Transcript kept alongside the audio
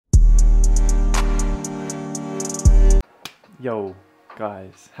Yo,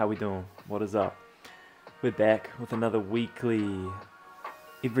 guys, how we doing? What is up? We're back with another weekly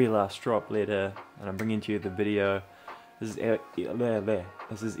every last drop letter, and I'm bringing to you the video. This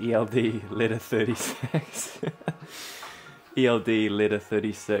is ELD Letter 36. ELD Letter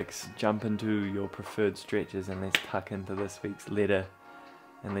 36. Jump into your preferred stretches and let's tuck into this week's letter,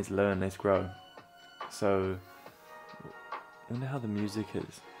 and let's learn, let's grow. So, I wonder how the music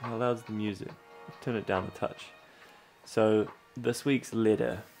is. How loud's the music? Turn it down a touch. So this week's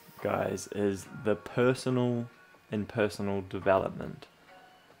letter, guys, is the personal and personal development.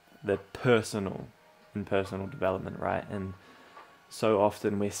 The personal and personal development, right? And so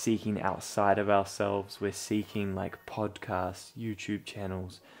often we're seeking outside of ourselves. We're seeking like podcasts, YouTube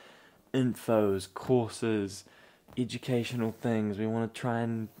channels, infos, courses, educational things. We want to try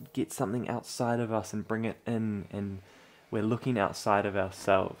and get something outside of us and bring it in, and we're looking outside of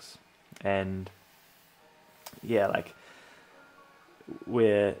ourselves. And yeah, like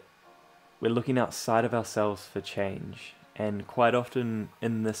we're looking outside of ourselves for change, and quite often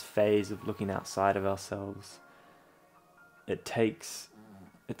in this phase of looking outside of ourselves, it takes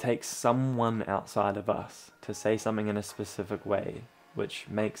someone outside of us to say something in a specific way which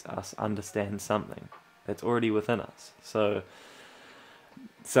makes us understand something that's already within us. So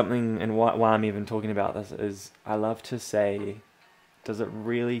something, and why I'm even talking about this is, I love to say, does it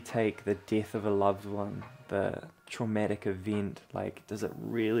really take the death of a loved one, the traumatic event, like does it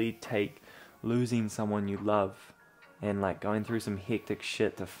really take losing someone you love and like going through some hectic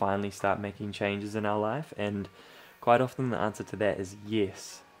shit to finally start making changes in our life? And quite often the answer to that is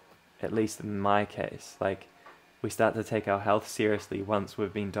yes, at least in my case. Like, we start to take our health seriously once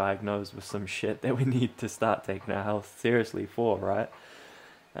we've been diagnosed with some shit that we need to start taking our health seriously for, right?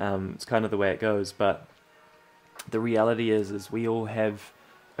 It's kind of the way it goes. But the reality is we all have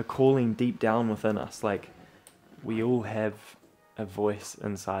a calling deep down within us. Like, we all have a voice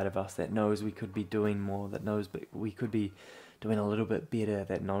inside of us that knows we could be doing more, that knows we could be doing a little bit better,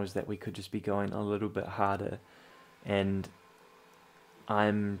 that knows that we could just be going a little bit harder. And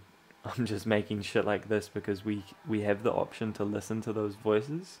I'm just making shit like this because we have the option to listen to those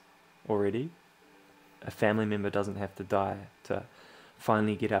voices already. A family member doesn't have to die to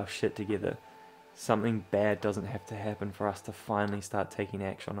finally get our shit together. Something bad doesn't have to happen for us to finally start taking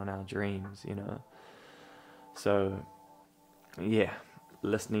action on our dreams, you know? So, yeah,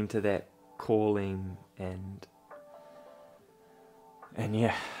 listening to that calling and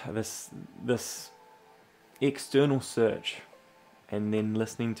yeah, this external search, and then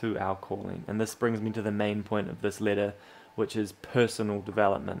listening to our calling. And this brings me to the main point of this letter, which is personal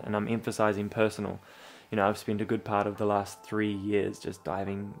development. And I'm emphasizing personal. You know, I've spent a good part of the last 3 years just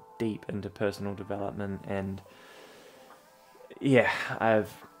diving deep into personal development, and yeah,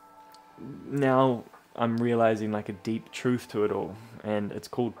 I'm realizing like a deep truth to it all, and it's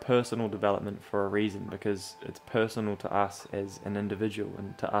called personal development for a reason, because it's personal to us as an individual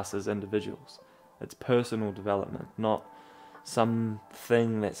and to us as individuals. It's personal development, not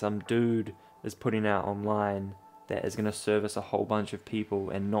something that some dude is putting out online that is going to service a whole bunch of people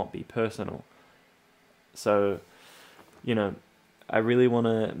and not be personal. So, you know, I really want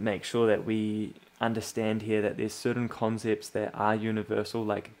to make sure that we understand here that there's certain concepts that are universal,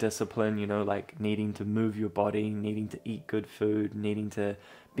 like discipline, you know, like needing to move your body, needing to eat good food, needing to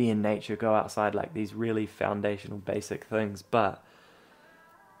be in nature, go outside, like these really foundational basic things. But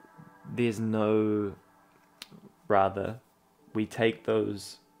there's no, rather, we take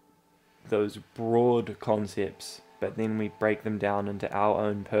those broad concepts, but then we break them down into our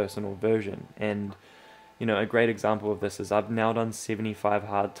own personal version. And you know, a great example of this is I've now done 75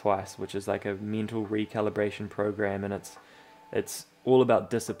 hard twice, which is like a mental recalibration program, and it's all about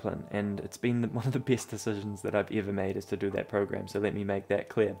discipline, and it's been one of the best decisions that I've ever made is to do that program. So let me make that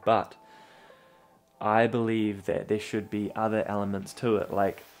clear. But I believe that there should be other elements to it.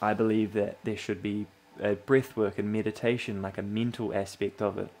 Like, I believe that there should be a breath work and meditation, like a mental aspect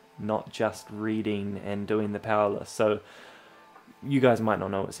of it, not just reading and doing the power list. So you guys might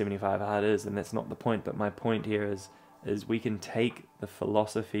not know what 75 hard is, and that's not the point, but my point here is we can take the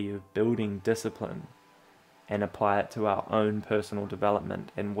philosophy of building discipline and apply it to our own personal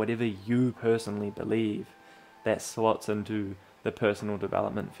development, and whatever you personally believe that slots into the personal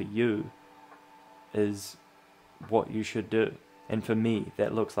development for you is what you should do. And for me,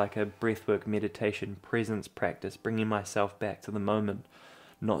 that looks like a breathwork, meditation, presence practice, bringing myself back to the moment,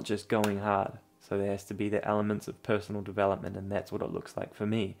 not just going hard. So there has to be the elements of personal development, and that's what it looks like for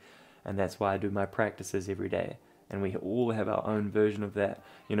me. And that's why I do my practices every day. And we all have our own version of that.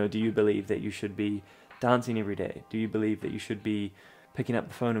 You know, do you believe that you should be dancing every day? Do you believe that you should be picking up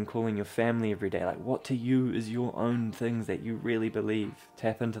the phone and calling your family every day. Like, what to you is your own things that you really believe?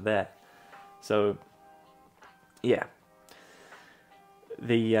 Tap into that. So, yeah.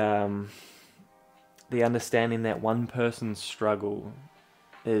 The understanding that one person's struggle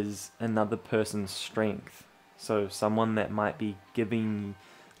is another person's strength. So someone that might be giving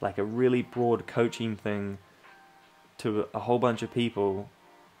like a really broad coaching thing to a whole bunch of people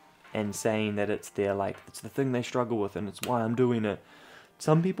and saying that it's their, like, it's the thing they struggle with and it's why I'm doing it.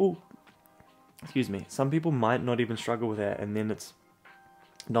 Some people might not even struggle with that, and then it's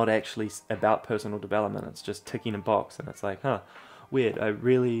not actually about personal development. It's just ticking a box, and it's like, weird.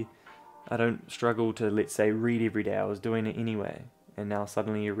 I don't struggle to, let's say, read every day. I was doing it anyway, and now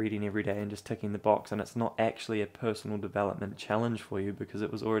suddenly you're reading every day and just ticking the box, and it's not actually a personal development challenge for you because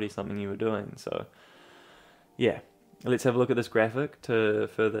it was already something you were doing. So, yeah. Let's have a look at this graphic to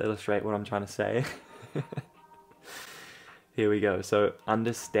further illustrate what I'm trying to say. Here we go. So,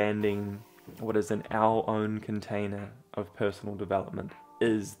 understanding what is in our own container of personal development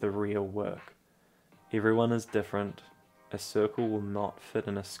is the real work. Everyone is different. A circle will not fit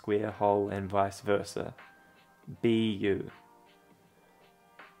in a square hole and vice versa. Be you.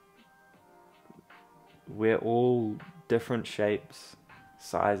 We're all different shapes,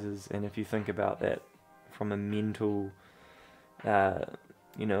 sizes, and if you think about that from a mental,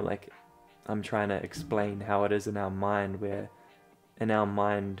 like, I'm trying to explain how it is in our mind, where in our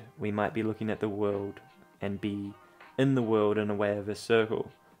mind we might be looking at the world and be in the world in a way of a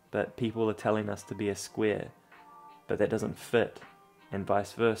circle, but people are telling us to be a square, but that doesn't fit, and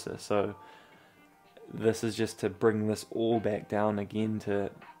vice versa. So this is just to bring this all back down again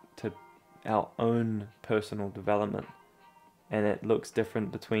to our own personal development. And it looks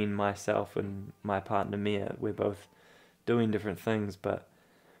different between myself and my partner Mia. We're both doing different things, but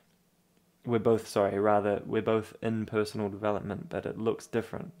we're both in personal development, but it looks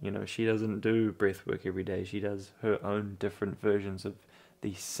different. She doesn't do breath work every day. She does her own different versions of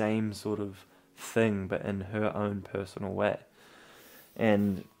the same sort of thing, but in her own personal way.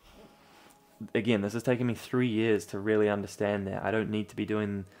 And again, this has taken me 3 years to really understand that I don't need to be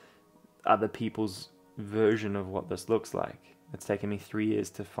doing other people's version of what this looks like. It's taken me 3 years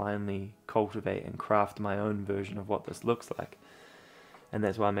to finally cultivate and craft my own version of what this looks like. And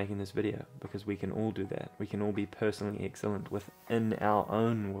that's why I'm making this video, because we can all do that. We can all be personally excellent within our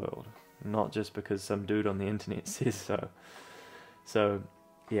own world, not just because some dude on the internet says so. So,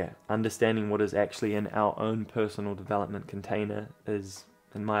 yeah, understanding what is actually in our own personal development container is,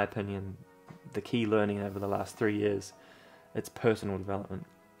 in my opinion, the key learning over the last 3 years. It's personal development.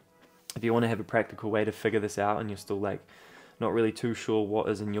 If you want to have a practical way to figure this out and you're still like not really too sure what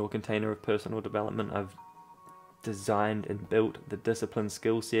is in your container of personal development, I've designed and built the discipline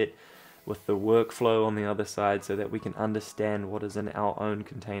skill set with the workflow on the other side so that we can understand what is in our own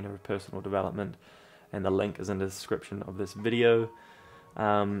container of personal development, and the link is in the description of this video.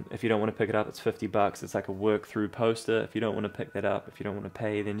 If you don't want to pick it up, it's $50. It's like a work through poster. If you don't want to pick that up, if you don't want to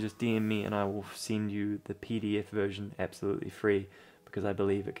pay, then just DM me and I will send you the PDF version absolutely free, because I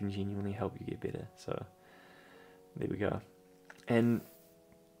believe it can genuinely help you get better. So there we go. And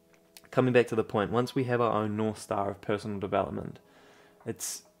coming back to the point, once we have our own North Star of personal development,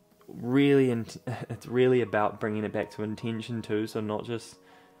 it's really about bringing it back to intention too. So not just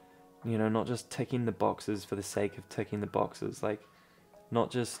ticking the boxes for the sake of ticking the boxes, like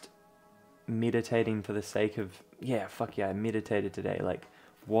not just meditating for the sake of, I meditated today. Like,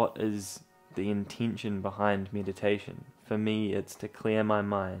 what is the intention behind meditation? For me, it's to clear my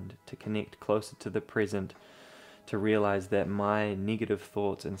mind, to connect closer to the present, to realize that my negative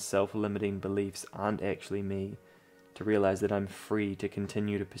thoughts and self-limiting beliefs aren't actually me, to realize that I'm free to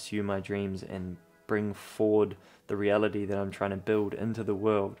continue to pursue my dreams and bring forward the reality that I'm trying to build into the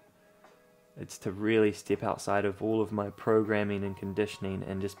world. It's to really step outside of all of my programming and conditioning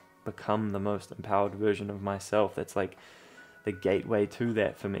and just become the most empowered version of myself. That's like the gateway to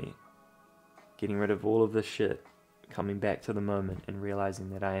that for me. Getting rid of all of this shit, coming back to the moment and realizing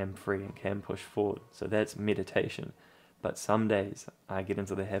that I am free and can push forward. So that's meditation. But some days I get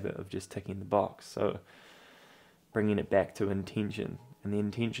into the habit of just ticking the box. So bringing it back to intention, and the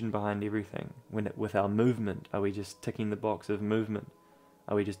intention behind everything. With our movement, are we just ticking the box of movement?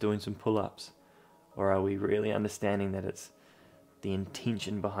 Are we just doing some pull-ups? Or are we really understanding that it's the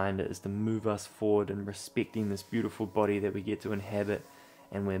intention behind it is to move us forward and respecting this beautiful body that we get to inhabit,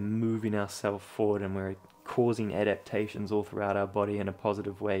 and we're moving ourselves forward and we're causing adaptations all throughout our body in a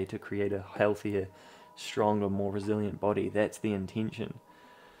positive way to create a healthier, stronger, more resilient body. That's the intention.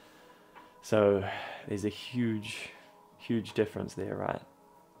 So there's a huge difference there, right?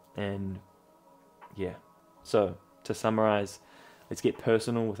 And yeah, so to summarize, let's get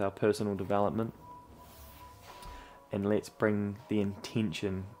personal with our personal development, and let's bring the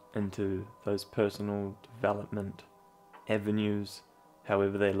intention into those personal development avenues,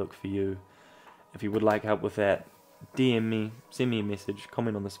 however they look for you. If you would like help with that, DM me, send me a message,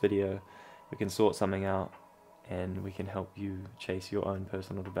 comment on this video. We can sort something out, and we can help you chase your own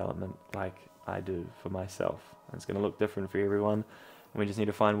personal development like I do for myself. And it's going to look different for everyone, and we just need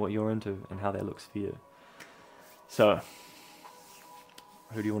to find what you're into and how that looks for you. So,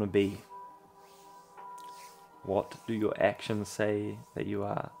 who do you want to be? What do your actions say that you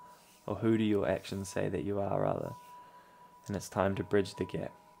are? Or who do your actions say that you are, rather? And it's time to bridge the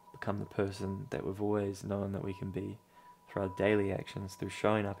gap. Become the person that we've always known that we can be through our daily actions, through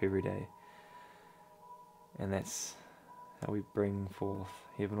showing up every day. And that's how we bring forth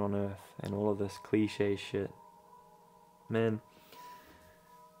heaven on earth and all of this cliche shit. Man,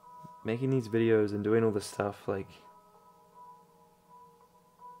 making these videos and doing all this stuff, like,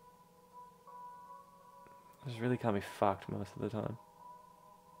 just really can't be fucked most of the time.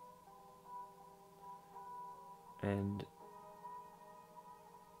 And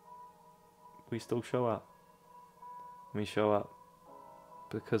we still show up. We show up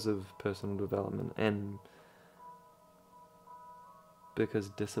because of personal development and because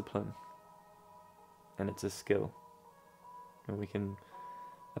discipline, and it's a skill, and we can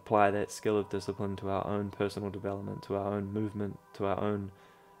apply that skill of discipline to our own personal development, to our own movement, to our own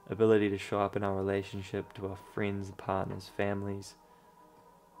ability to show up in our relationship, to our friends, partners, families,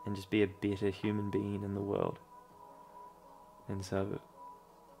 and just be a better human being in the world. And so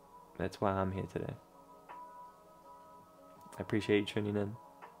that's why I'm here today. I appreciate you tuning in.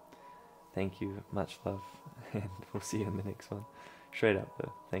 Thank you, much love, and we'll see you in the next one. Straight up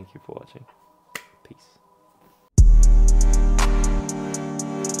though, thank you for watching. Peace.